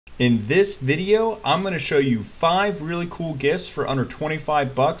In this video, I'm going to show you 5 really cool gifts for under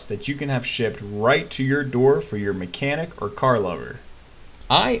 25 bucks that you can have shipped right to your door for your mechanic or car lover.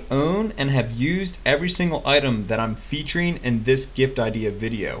 I own and have used every single item that I'm featuring in this gift idea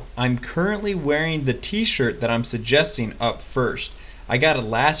video. I'm currently wearing the t-shirt that I'm suggesting up first. I got it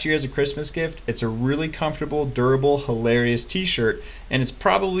last year as a Christmas gift. It's a really comfortable, durable, hilarious t-shirt, and it's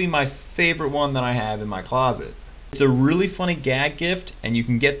probably my favorite one that I have in my closet. It's a really funny gag gift, and you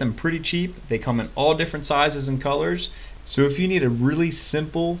can get them pretty cheap. They come in all different sizes and colors. So if you need a really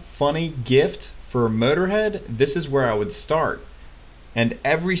simple, funny gift for a motorhead, this is where I would start. And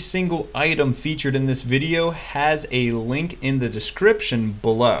every single item featured in this video has a link in the description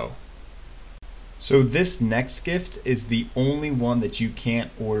below. So this next gift is the only one that you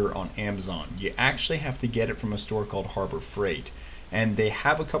can't order on Amazon. You actually have to get it from a store called Harbor Freight. And they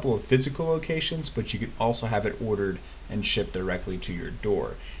have a couple of physical locations, but you can also have it ordered and shipped directly to your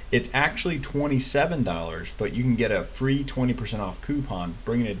door. It's actually $27, but you can get a free 20% off coupon,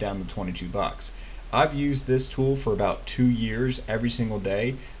 bringing it down to 22 bucks. I've used this tool for about 2 years every single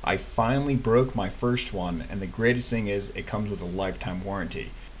day. I finally broke my first one, and the greatest thing is it comes with a lifetime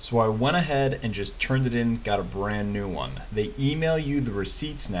warranty. So I went ahead and just turned it in, got a brand new one. They email you the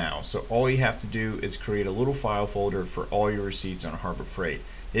receipts now, so all you have to do is create a little file folder for all your receipts on Harbor Freight.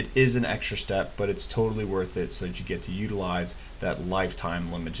 It is an extra step, but it's totally worth it so that you get to utilize that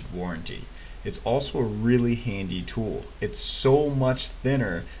lifetime limited warranty. It's also a really handy tool. It's so much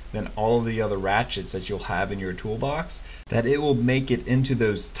thinner than all of the other ratchets that you'll have in your toolbox that it will make it into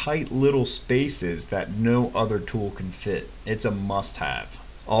those tight little spaces that no other tool can fit. It's a must-have.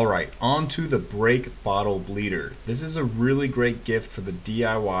 Alright, on to the brake bottle bleeder. This is a really great gift for the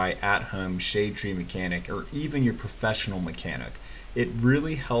DIY at-home shade tree mechanic or even your professional mechanic. It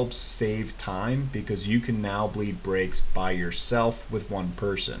really helps save time because you can now bleed brakes by yourself with one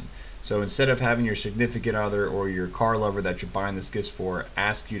person. So instead of having your significant other or your car lover that you're buying this gift for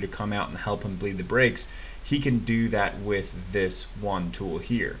ask you to come out and help him bleed the brakes, he can do that with this one tool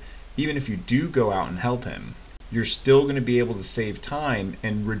here. Even if you do go out and help him, you're still going to be able to save time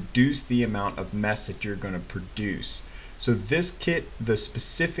and reduce the amount of mess that you're going to produce. So this kit, the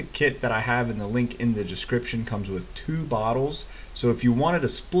specific kit that I have in the link in the description, comes with 2 bottles. So if you wanted to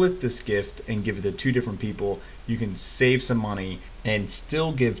split this gift and give it to 2 different people, you can save some money and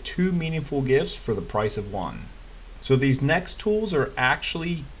still give 2 meaningful gifts for the price of 1. So these next tools are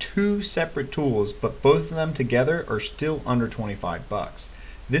actually 2 separate tools, but both of them together are still under 25 bucks.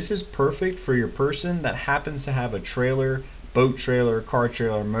 This is perfect for your person that happens to have a trailer, boat trailer, car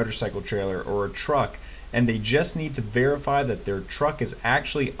trailer, motorcycle trailer, or a truck, and they just need to verify that their truck is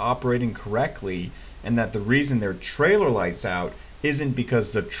actually operating correctly and that the reason their trailer light's out isn't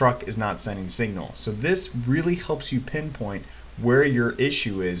because the truck is not sending signal. So this really helps you pinpoint where your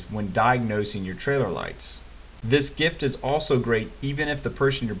issue is when diagnosing your trailer lights. This gift is also great even if the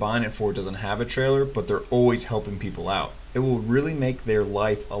person you're buying it for doesn't have a trailer, but they're always helping people out. It will really make their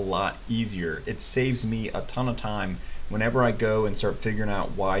life a lot easier. It saves me a ton of time whenever I go and start figuring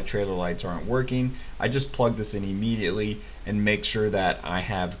out why trailer lights aren't working. I just plug this in immediately and make sure that I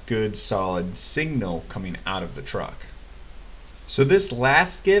have good solid signal coming out of the truck. So this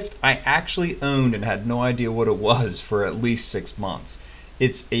last gift I actually owned and had no idea what it was for at least 6 months.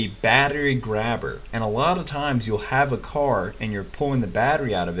 It's a battery grabber, and a lot of times you'll have a car and you're pulling the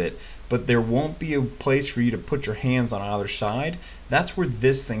battery out of it, but there won't be a place for you to put your hands on either side. That's where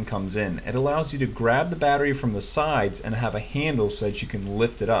this thing comes in. It allows you to grab the battery from the sides and have a handle so that you can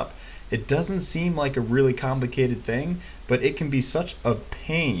lift it up. It doesn't seem like a really complicated thing, but it can be such a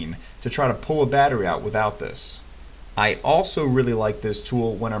pain to try to pull a battery out without this. I also really like this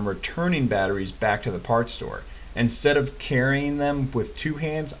tool when I'm returning batteries back to the parts store. Instead of carrying them with 2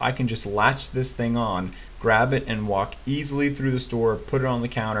 hands, I can just latch this thing on, grab it, and walk easily through the store, put it on the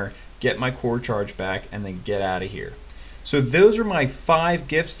counter, get my cord charge back, and then get out of here. So those are my 5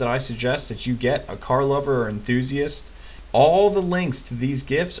 gifts that I suggest that you get, a car lover or enthusiast. All the links to these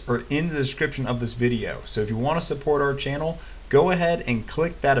gifts are in the description of this video. So if you want to support our channel, go ahead and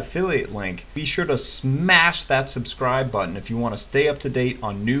click that affiliate link. Be sure to smash that subscribe button if you want to stay up to date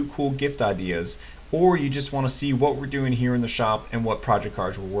on new cool gift ideas, or you just want to see what we're doing here in the shop and what project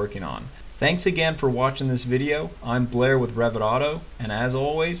cars we're working on. Thanks again for watching this video. I'm Blair with Revit Auto, and as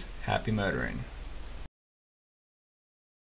always, happy motoring.